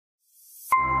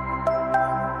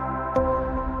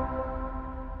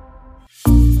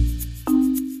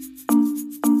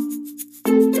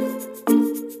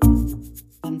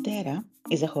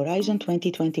is a Horizon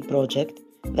 2020 project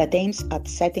that aims at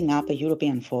setting up a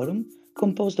European forum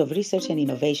composed of research and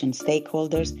innovation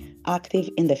stakeholders active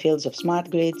in the fields of smart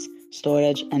grids,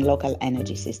 storage, and local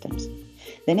energy systems.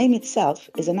 The name itself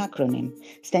is an acronym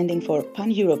standing for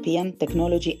Pan-European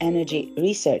Technology Energy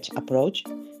Research Approach,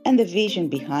 and the vision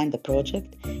behind the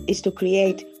project is to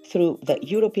create, through the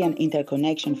European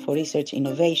Interconnection for Research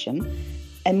Innovation,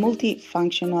 a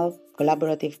multifunctional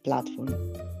collaborative platform.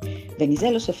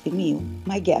 Venizelos Efthymiou,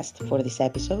 my guest for this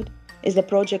episode, is the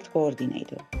project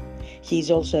coordinator. He is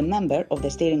also a member of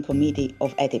the steering committee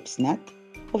of ETIPSNet,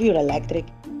 of Eurelectric,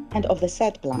 and of the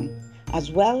SET Plan, as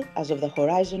well as of the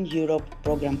Horizon Europe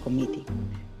Programme Committee.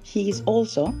 He is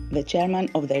also the chairman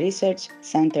of the Research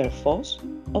Centre FOSS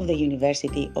of the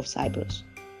University of Cyprus.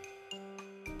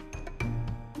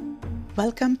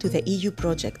 Welcome to the EU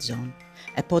Project Zone,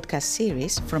 a podcast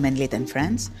series from Enlit and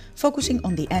Friends focusing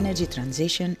on the energy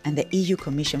transition and the EU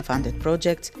Commission-funded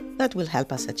projects that will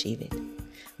help us achieve it.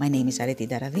 My name is Areti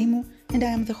Daradimou and I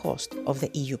am the host of the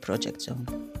EU Project Zone.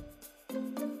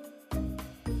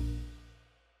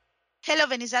 Hello,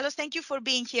 Venizelos. Thank you for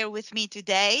being here with me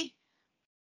today.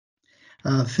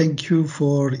 Thank you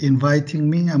for inviting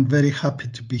me. I'm very happy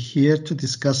to be here to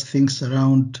discuss things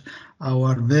around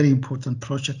our very important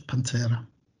project, Pantera.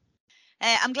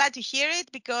 I'm glad to hear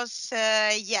it because,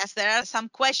 yes, there are some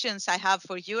questions I have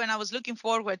for you and I was looking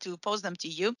forward to pose them to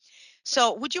you.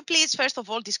 So would you please, first of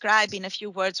all, describe in a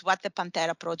few words what the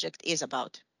Pantera project is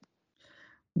about?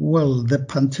 Well, the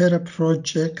Pantera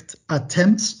project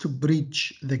attempts to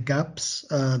bridge the gaps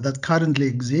that currently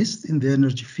exist in the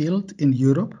energy field in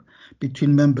Europe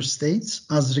between member states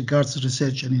as regards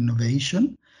research and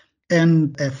innovation,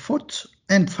 and effort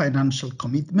and financial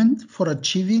commitment for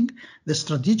achieving the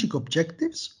strategic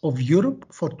objectives of Europe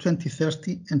for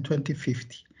 2030 and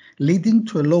 2050, leading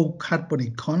to a low carbon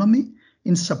economy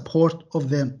in support of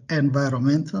the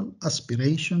environmental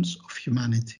aspirations of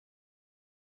humanity.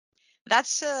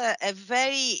 That's a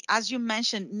very, as you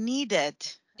mentioned, needed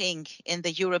thing in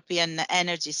the European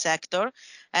energy sector.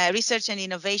 Research and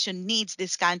innovation needs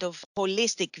this kind of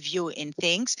holistic view in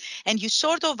things. And you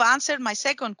sort of answered my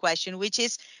second question, which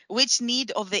is which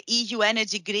need of the EU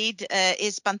energy grid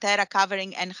is Pantera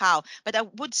covering and how? But I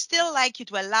would still like you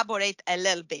to elaborate a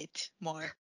little bit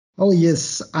more. Oh,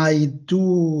 yes, I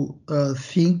do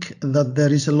think that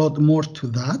there is a lot more to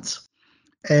that.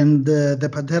 And the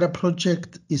Pantera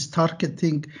project is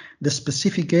targeting the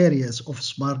specific areas of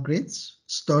smart grids,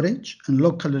 storage, and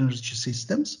local energy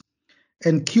systems.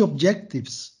 And key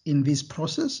objectives in this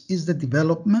process is the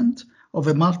development of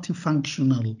a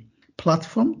multifunctional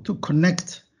platform to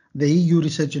connect the EU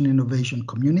research and innovation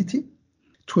community,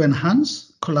 to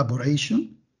enhance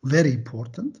collaboration, very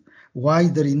important,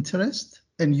 wider interest,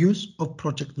 and use of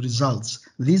project results.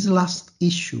 This last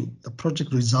issue, the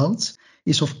project results,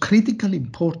 is of critical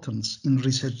importance in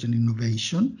research and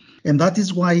innovation, and that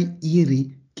is why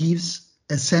ERI gives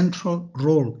a central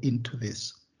role into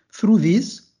this. Through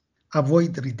this,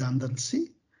 avoid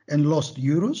redundancy and lost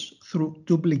euros through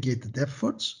duplicated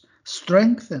efforts,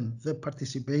 strengthen the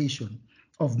participation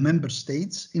of member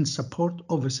states in support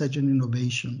of research and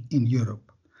innovation in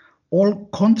Europe. All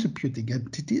contributing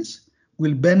entities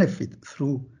will benefit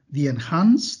through the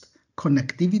enhanced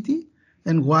connectivity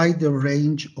and wider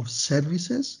range of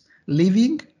services,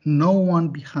 leaving no one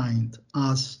behind,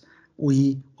 as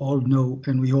we all know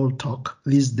and we all talk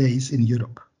these days in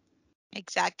Europe.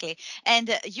 Exactly.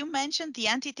 And you mentioned the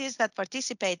entities that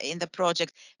participate in the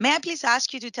project. May I please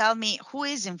ask you to tell me who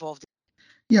is involved?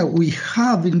 Yeah, we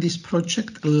have in this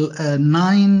project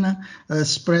 9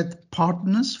 spread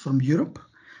partners from Europe,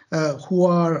 who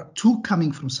are 2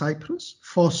 coming from Cyprus,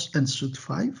 FOSS and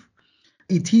SUD5.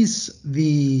 It is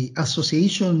the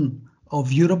Association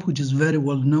of Europe, which is very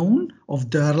well known, of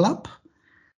DERLAP,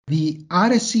 the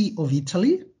RSE of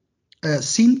Italy,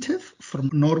 SINTEF from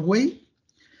Norway.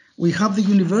 We have the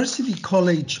University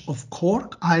College of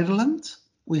Cork, Ireland.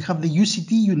 We have the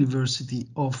UCD University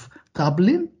of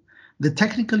Dublin, the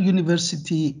Technical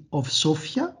University of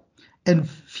Sofia, and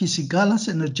Fisigalas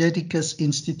Energeticas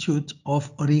Institute of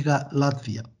Riga,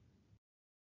 Latvia.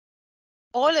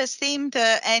 All esteemed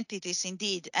entities,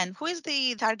 indeed. And who is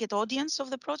the target audience of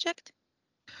the project?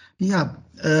 Yeah,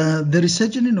 the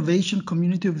research and innovation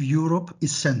community of Europe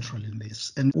is central in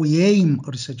this. And we aim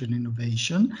research and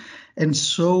innovation. And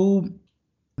so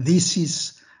this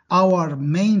is our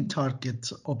main target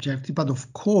objective. But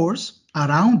of course,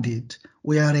 around it,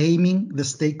 we are aiming the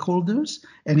stakeholders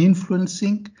and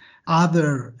influencing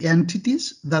other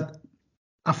entities that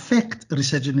affect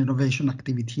research and innovation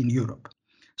activity in Europe.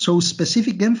 So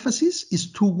specific emphasis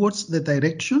is towards the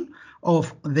direction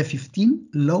of the 15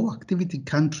 low activity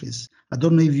countries. I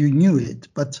don't know if you knew it,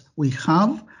 but we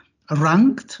have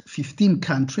ranked 15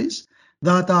 countries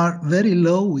that are very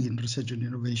low in research and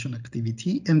innovation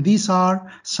activity. And these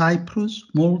are Cyprus,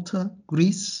 Malta,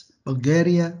 Greece,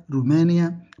 Bulgaria,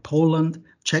 Romania, Poland,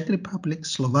 Czech Republic,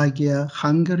 Slovakia,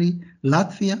 Hungary,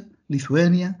 Latvia,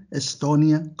 Lithuania,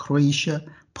 Estonia, Croatia,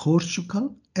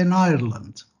 Portugal, and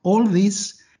Ireland. All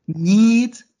these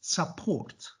need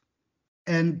support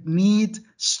and need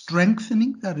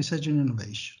strengthening their research and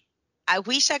innovation. I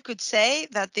wish I could say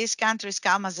that these countries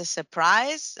come as a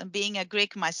surprise. And being a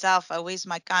Greek myself, I wish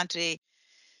my country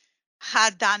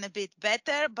had done a bit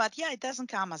better, but yeah, it doesn't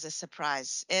come as a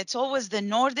surprise. It's always the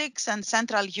Nordics and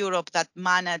Central Europe that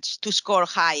manage to score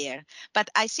higher. But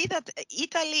I see that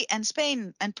Italy and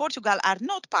Spain and Portugal are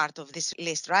not part of this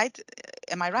list, right?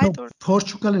 Am I right? No,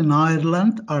 Portugal and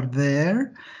Ireland are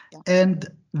there. Yeah. And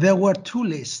there were two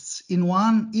lists. In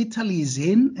one, Italy is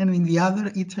in, and in the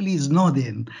other, Italy is not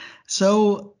in.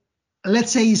 So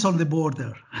let's say it's on the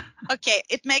border. Okay,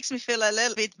 it makes me feel a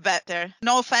little bit better.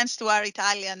 No offense to our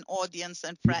Italian audience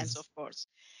and friends, of course.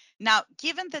 Now,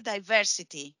 given the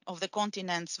diversity of the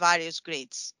continent's various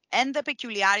grids and the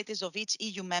peculiarities of each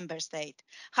EU member state,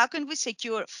 how can we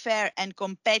secure fair and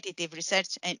competitive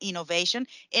research and innovation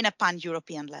in a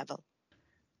pan-European level?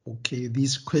 Okay,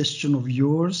 this question of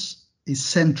yours is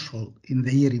central in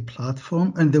the IRI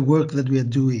platform and the work that we are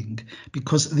doing,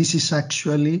 because this is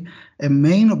actually a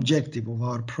main objective of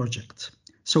our project.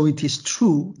 So it is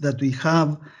true that we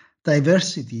have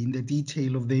diversity in the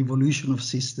detail of the evolution of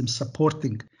systems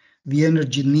supporting the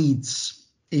energy needs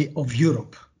of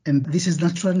Europe. And this is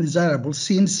naturally desirable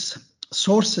since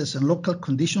sources and local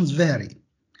conditions vary.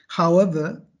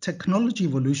 However, technology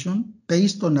evolution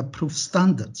based on approved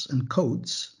standards and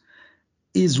codes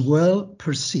is well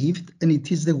perceived, and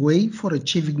it is the way for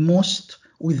achieving most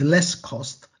with less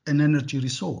cost and energy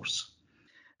resource.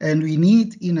 And we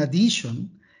need, in addition,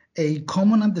 a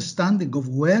common understanding of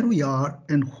where we are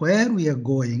and where we are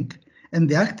going, and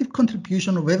the active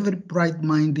contribution of every bright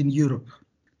mind in Europe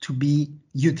to be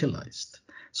utilized.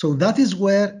 So that is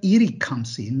where IRI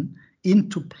comes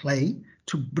into play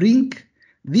to bring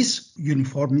this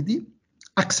uniformity,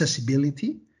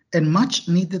 accessibility, and much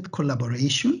needed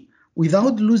collaboration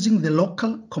without losing the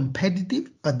local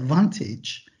competitive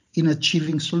advantage in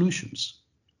achieving solutions.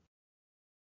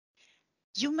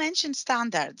 You mentioned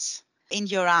standards in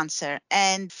your answer,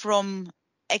 and from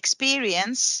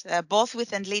experience, both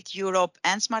with Enlit Europe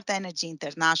and Smart Energy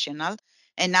International,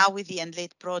 and now with the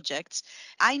Enlit projects,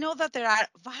 I know that there are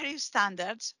various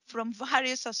standards from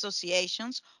various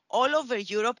associations all over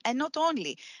Europe, and not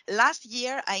only. Last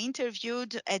year, I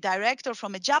interviewed a director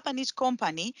from a Japanese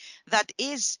company that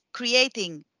is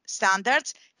creating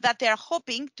standards that they're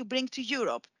hoping to bring to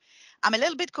Europe. I'm a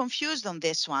little bit confused on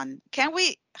this one. Can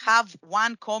we have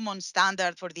one common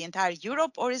standard for the entire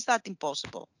Europe, or is that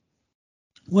impossible?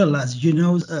 Well, as you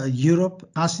know, Europe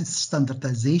has its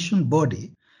standardization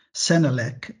body,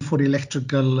 CENELEC, for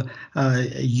electrical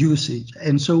usage.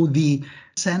 And so the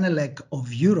CENELEC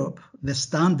of Europe, the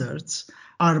standards,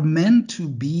 are meant to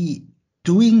be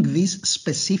doing this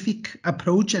specific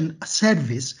approach and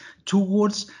service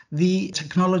towards the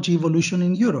technology evolution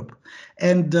in Europe.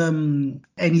 And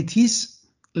it is,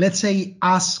 let's say,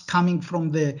 us coming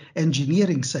from the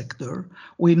engineering sector,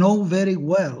 we know very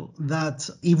well that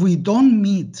if we don't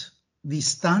meet these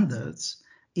standards,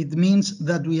 it means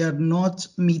that we are not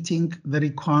meeting the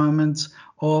requirements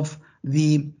of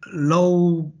the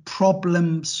low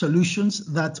problem solutions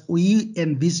that we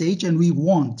envisage and we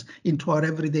want into our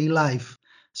everyday life.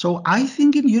 So I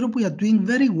think in Europe we are doing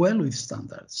very well with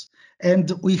standards.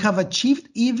 And we have achieved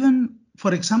even,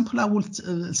 for example, I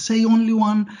would say only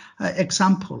one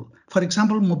example. For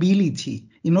example, mobility.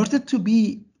 In order to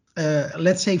be,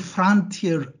 let's say,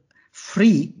 frontier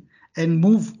free and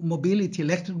move mobility,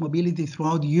 electric mobility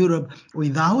throughout Europe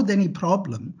without any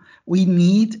problem, we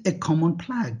need a common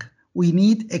plug. We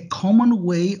need a common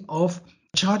way of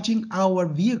charging our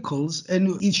vehicles,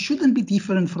 and it shouldn't be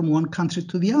different from one country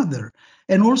to the other.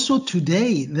 And also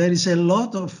today, there is a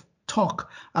lot of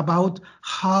talk about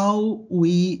how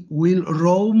we will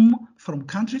roam from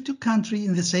country to country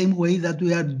in the same way that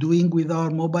we are doing with our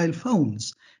mobile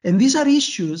phones. And these are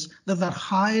issues that are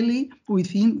highly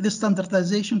within the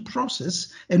standardization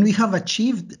process. And we have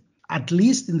achieved, at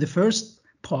least in the first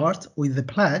part with the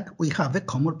plug, we have a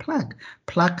common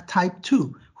plug type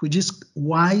 2, which is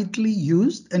widely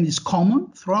used and is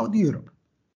common throughout Europe.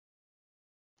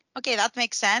 Okay, that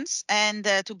makes sense. And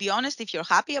to be honest, if you're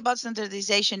happy about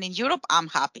standardization in Europe, I'm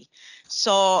happy.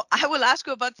 So I will ask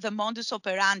you about the modus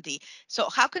operandi. So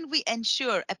how can we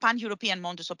ensure a pan-European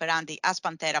modus operandi as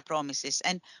Pantera promises?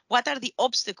 And what are the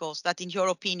obstacles that, in your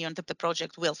opinion, the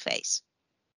project will face?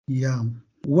 Yeah,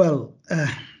 well,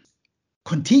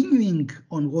 continuing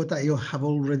on what I have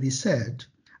already said,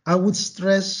 I would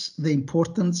stress the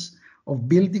importance of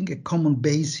building a common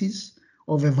basis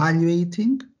of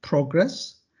evaluating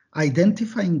progress,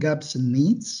 identifying gaps and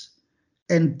needs,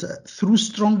 and through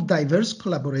strong, diverse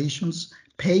collaborations,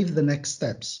 pave the next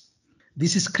steps.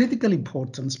 This is critically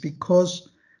important because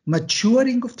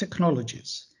maturing of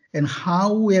technologies and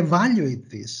how we evaluate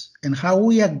this and how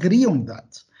we agree on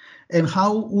that and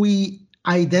how we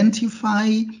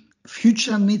identify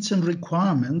future needs and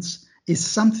requirements is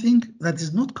something that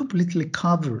is not completely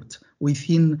covered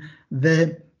within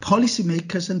the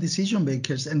policymakers and decision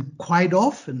makers. And quite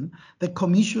often, the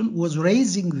Commission was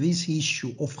raising this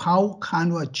issue of how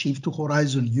can we achieve to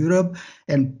Horizon Europe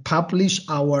and publish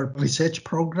our research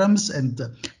programs and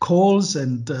calls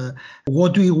and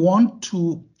what do we want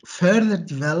to further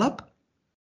develop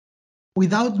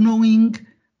without knowing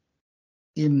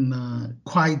in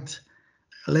quite,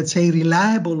 let's say,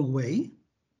 reliable way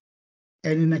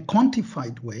and in a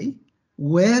quantified way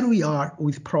where we are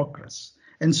with progress.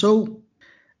 And so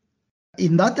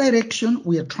in that direction,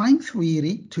 we are trying through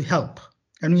IRI to help.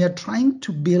 And we are trying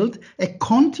to build a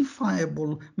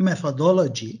quantifiable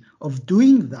methodology of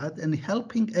doing that and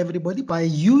helping everybody by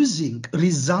using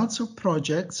results of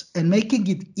projects and making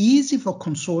it easy for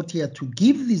consortia to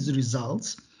give these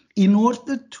results in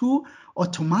order to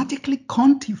automatically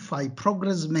quantify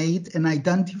progress made and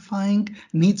identifying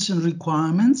needs and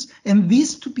requirements, and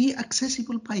this to be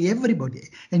accessible by everybody.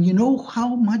 And you know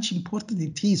how much important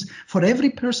it is for every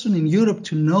person in Europe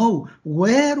to know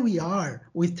where we are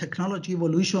with technology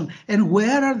evolution and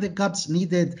where are the gaps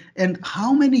needed and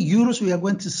how many euros we are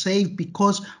going to save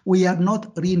because we are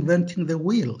not reinventing the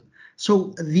wheel.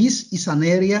 So this is an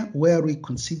area where we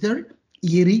consider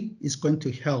IRI is going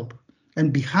to help.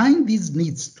 And behind these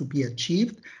needs to be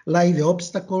achieved lie the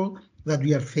obstacle that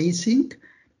we are facing,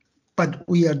 but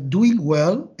we are doing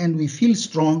well and we feel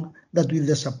strong that with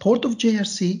the support of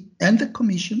JRC and the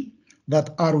Commission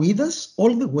that are with us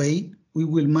all the way, we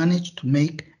will manage to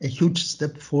make a huge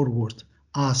step forward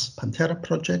as Pantera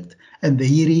project and the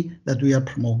IRI that we are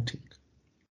promoting.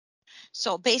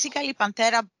 So basically,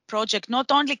 Pantera project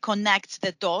not only connects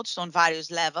the dots on various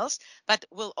levels, but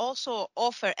will also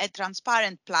offer a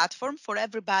transparent platform for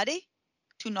everybody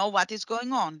to know what is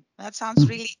going on. That sounds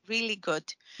really, really good.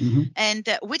 Mm-hmm. And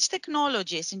which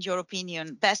technologies, in your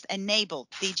opinion, best enable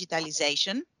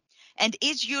digitalization? And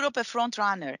is Europe a front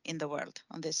runner in the world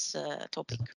on this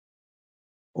topic?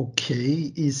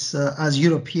 Okay, as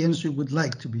Europeans, we would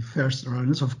like to be first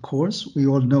runners, of course, we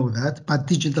all know that, but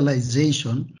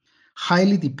digitalization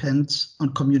highly depends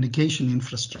on communication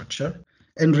infrastructure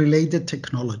and related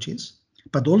technologies,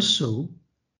 but also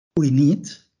we need,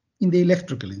 in the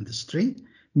electrical industry,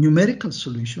 numerical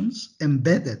solutions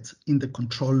embedded in the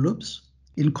control loops,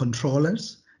 in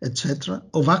controllers, etc.,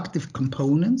 of active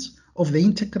components of the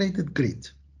integrated grid.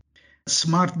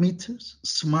 Smart meters,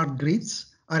 smart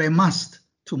grids are a must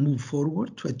to move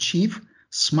forward to achieve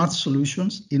smart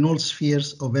solutions in all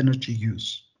spheres of energy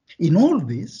use. In all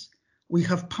this, we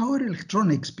have power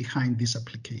electronics behind these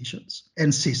applications,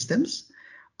 and systems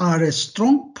are a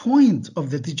strong point of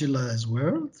the digitalized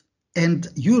world, and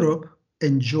Europe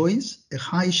enjoys a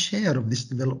high share of this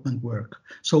development work.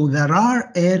 So there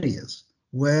are areas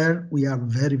where we are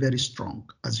very, very strong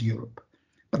as Europe.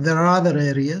 But there are other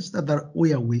areas that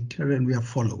we are weaker and we are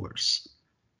followers.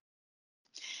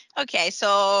 Okay,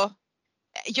 so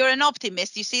you're an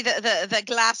optimist. You see the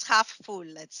glass half full,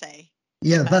 let's say.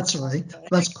 Yeah, that's right. Correct.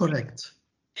 That's correct.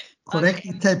 Correct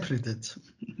interpreted.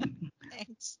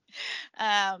 Thanks.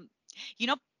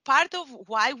 Part of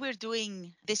why we're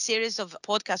doing this series of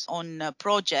podcasts on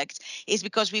projects is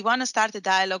because we want to start a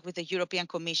dialogue with the European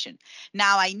Commission.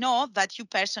 Now, I know that you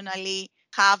personally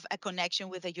have a connection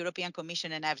with the European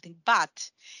Commission and everything,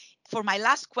 but for my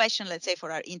last question, let's say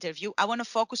for our interview, I want to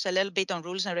focus a little bit on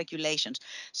rules and regulations.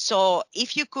 So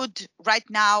if you could right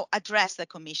now address the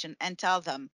Commission and tell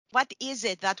them, what is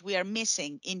it that we are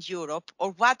missing in Europe,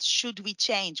 or what should we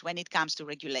change when it comes to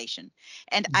regulation?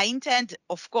 And I intend,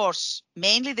 of course,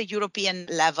 mainly the European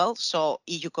level, so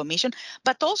EU Commission,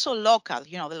 but also local,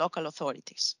 the local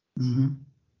authorities. Mm-hmm.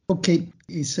 Okay,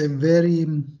 it's a very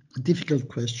difficult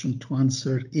question to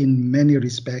answer in many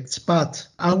respects, but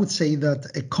I would say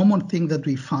that a common thing that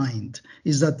we find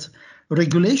is that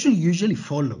regulation usually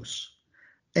follows,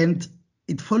 and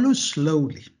it follows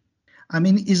slowly.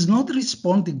 is not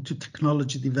responding to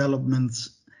technology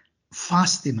developments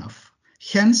fast enough.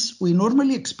 Hence, we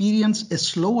normally experience a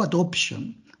slow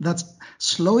adoption that's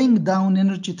slowing down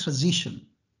energy transition.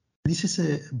 This is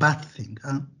a bad thing.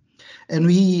 And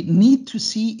we need to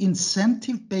see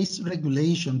incentive-based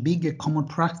regulation being a common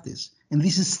practice. And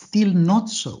this is still not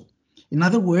so. In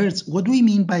other words, what do we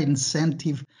mean by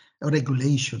incentive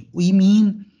regulation? We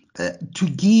mean to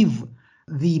give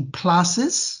the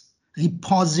pluses, the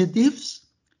positives,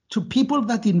 to people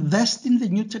that invest in the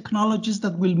new technologies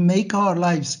that will make our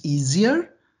lives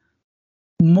easier,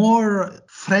 more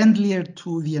friendlier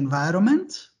to the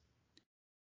environment,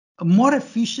 more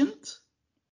efficient.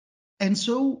 And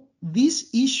so these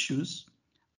issues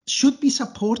should be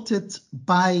supported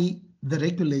by the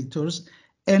regulators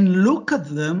and look at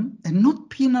them and not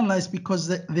penalize because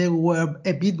they were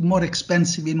a bit more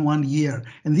expensive in 1 year.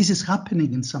 And this is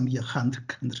happening in some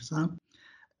countries.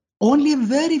 Only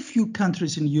very few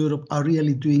countries in Europe are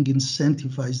really doing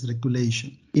incentive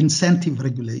regulation.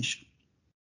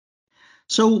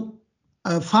 So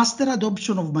faster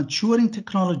adoption of maturing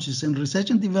technologies and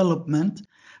research and development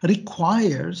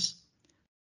requires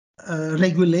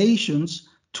regulations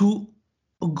to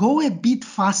go a bit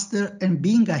faster and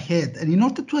being ahead. And in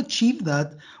order to achieve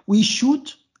that, we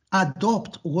should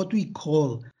adopt what we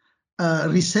call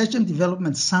research and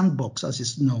development sandbox, as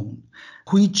is known,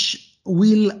 which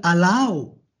will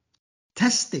allow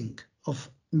testing of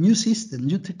new systems,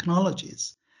 new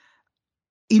technologies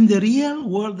in the real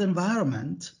world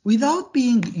environment without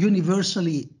being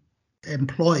universally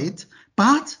employed,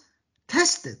 but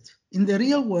tested in the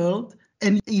real world,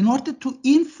 and in order to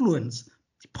influence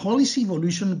policy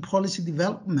evolution and policy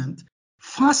development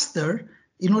faster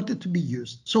in order to be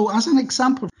used. So as an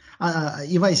example,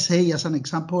 if I say as an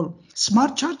example,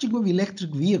 smart charging of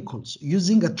electric vehicles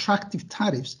using attractive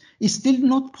tariffs is still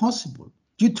not possible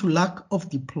due to lack of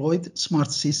deployed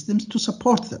smart systems to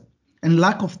support them and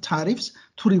lack of tariffs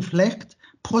to reflect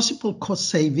possible cost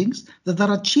savings that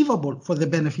are achievable for the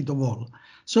benefit of all.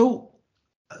 So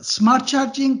smart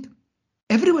charging,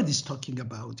 everybody's talking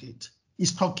about it.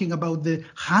 Is talking about the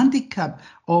handicap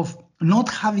of not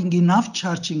having enough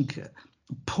charging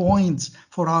points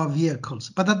for our vehicles.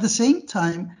 But at the same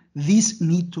time, these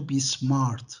need to be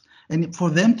smart. And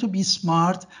for them to be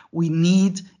smart, we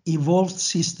need evolved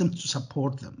systems to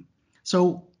support them.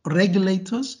 So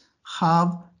regulators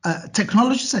have,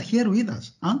 technologies are here with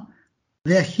us.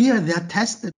 They're here, they're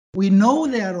tested. We know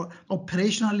they are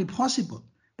operationally possible,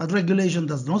 but regulation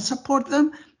does not support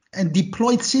them. And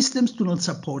deployed systems do not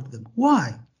support them.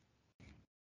 Why?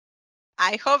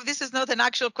 I hope this is not an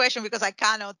actual question because I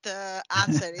cannot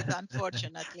answer it,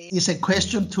 unfortunately. It's a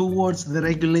question towards the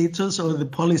regulators or the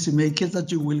policymakers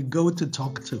that you will go to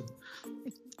talk to.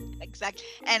 Exactly.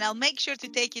 And I'll make sure to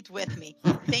take it with me.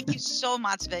 Thank you so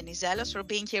much, Venizelos, for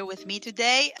being here with me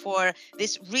today, for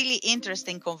this really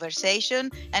interesting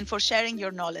conversation, and for sharing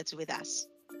your knowledge with us.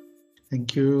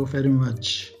 Thank you very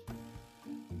much.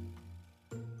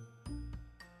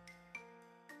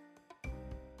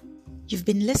 You've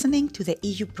been listening to the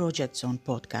EU Project Zone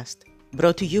podcast,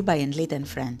 brought to you by Enlit and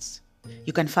Friends.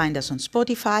 You can find us on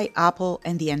Spotify, Apple,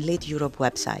 and the Enlit Europe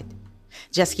website.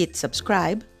 Just hit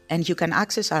subscribe, and you can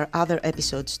access our other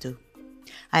episodes too.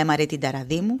 I am Areti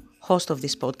Daradimou, host of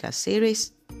this podcast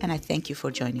series, and I thank you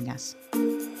for joining us.